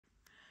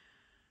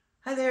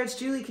Hi there, it's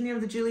Julie Kinnear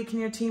with the Julie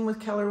Kinnear team with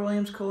Keller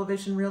Williams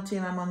Coalition Realty,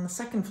 and I'm on the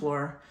second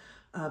floor,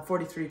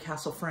 43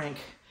 Castle Frank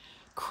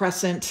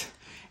Crescent,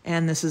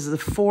 and this is the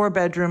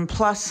 4-bedroom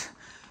plus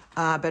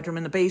bedroom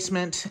in the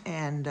basement,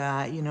 and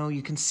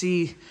you can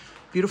see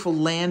beautiful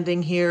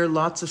landing here,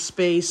 lots of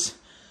space,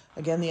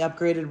 again the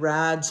upgraded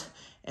rads,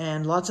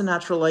 and lots of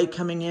natural light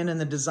coming in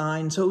the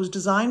design. So it was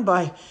designed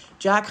by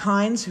Jack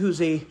Hines,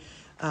 who's a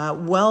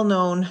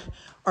well-known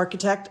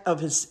architect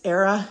of his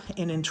era,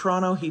 and in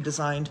Toronto he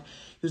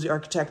was the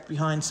architect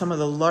behind some of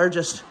the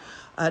largest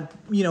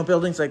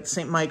buildings like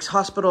St. Mike's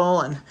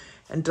Hospital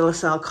and De La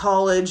Salle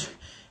College,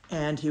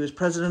 and he was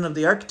president of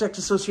the Architect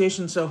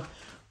Association. So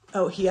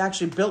he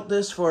actually built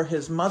this for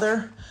his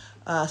mother.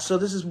 So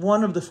this is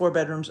one of the 4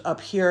 bedrooms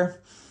up here.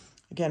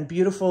 Again,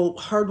 beautiful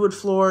hardwood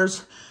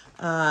floors,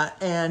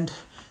 and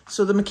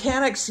so the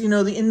mechanics,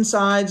 the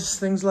insides,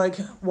 things like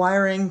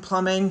wiring,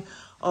 plumbing,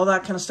 all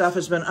that kind of stuff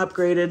has been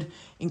upgraded,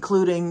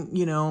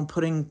 including,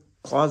 putting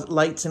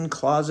lights in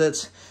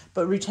closets,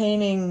 but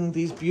retaining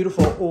these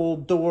beautiful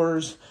old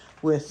doors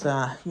with,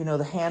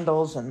 the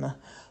handles and the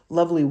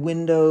lovely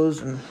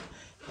windows,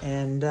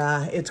 and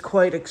it's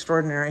quite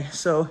extraordinary.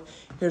 So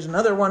here's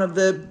another one of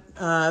the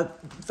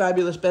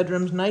fabulous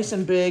bedrooms, nice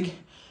and big,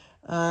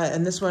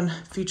 and this one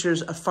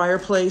features a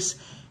fireplace,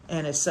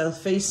 and it's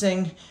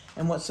south-facing.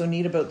 And what's so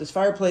neat about this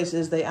fireplace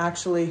is they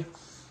actually,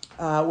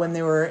 when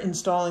they were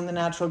installing the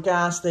natural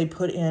gas, they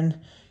put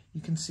in, you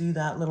can see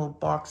that little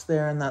box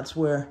there, and that's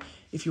where,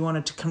 if you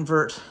wanted to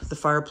convert the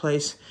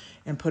fireplace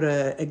and put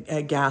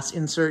a gas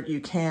insert,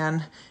 you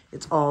can.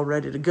 It's all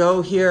ready to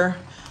go here.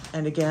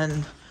 And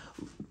again,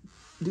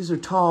 these are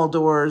tall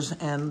doors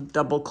and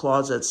double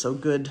closets, so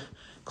good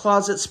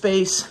closet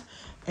space.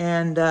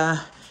 And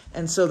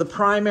so the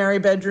primary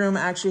bedroom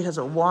actually has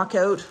a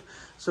walkout.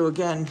 So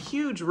again,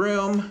 huge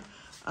room,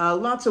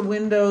 lots of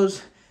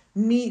windows,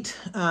 neat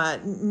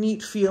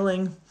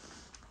feeling,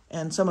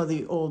 and some of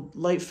the old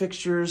light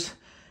fixtures.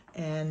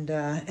 And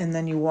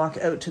then you walk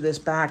out to this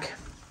back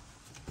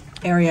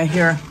area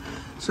here.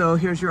 So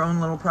here's your own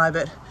little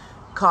private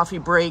coffee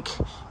break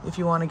if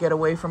you want to get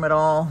away from it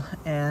all.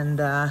 And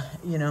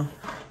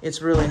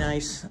it's really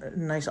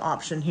nice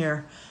option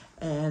here.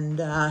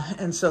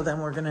 And so then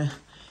we're gonna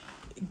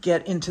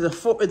get into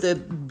the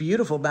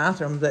beautiful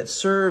bathroom that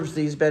serves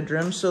these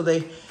bedrooms. So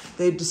they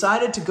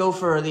decided to go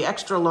for the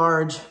extra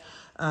large,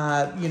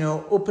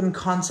 open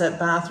concept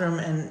bathroom.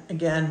 And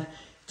again,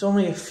 it's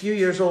only a few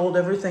years old.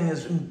 Everything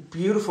is in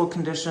beautiful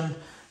condition,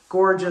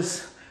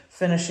 gorgeous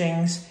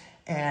finishings,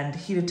 and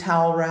heated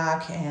towel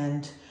rack,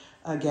 and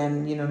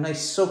again,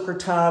 nice soaker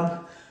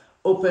tub,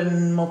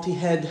 open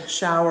multi-head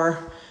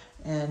shower,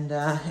 and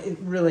it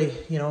really,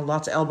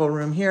 lots of elbow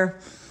room here.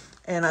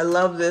 And I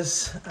love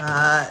this,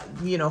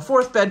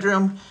 4th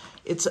bedroom.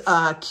 It's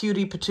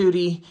cutie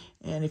patootie.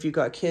 And if you've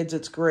got kids,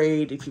 it's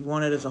great. If you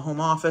want it as a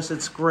home office,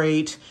 it's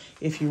great.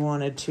 If you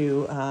wanted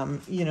to,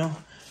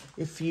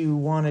 if you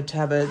wanted to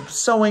have a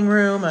sewing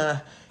room,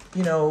 a,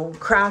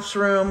 crafts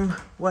room,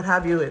 what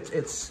have you,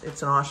 it's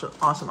an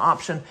awesome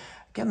option.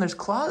 Again,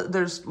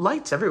 there's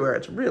lights everywhere.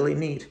 It's really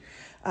neat.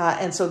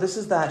 And so this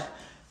is that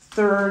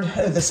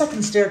the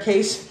second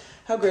staircase.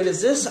 How great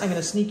is this? I'm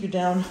gonna sneak you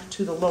down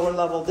to the lower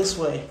level this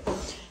way.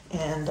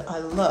 And I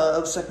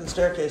love second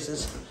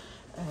staircases.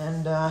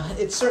 And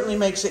it certainly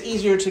makes it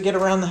easier to get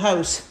around the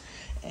house.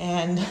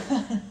 And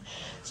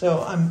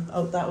so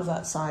that was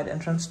that side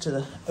entrance to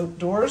the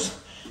outdoors.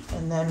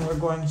 And then we're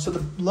going, so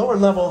the lower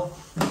level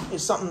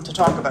is something to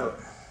talk about.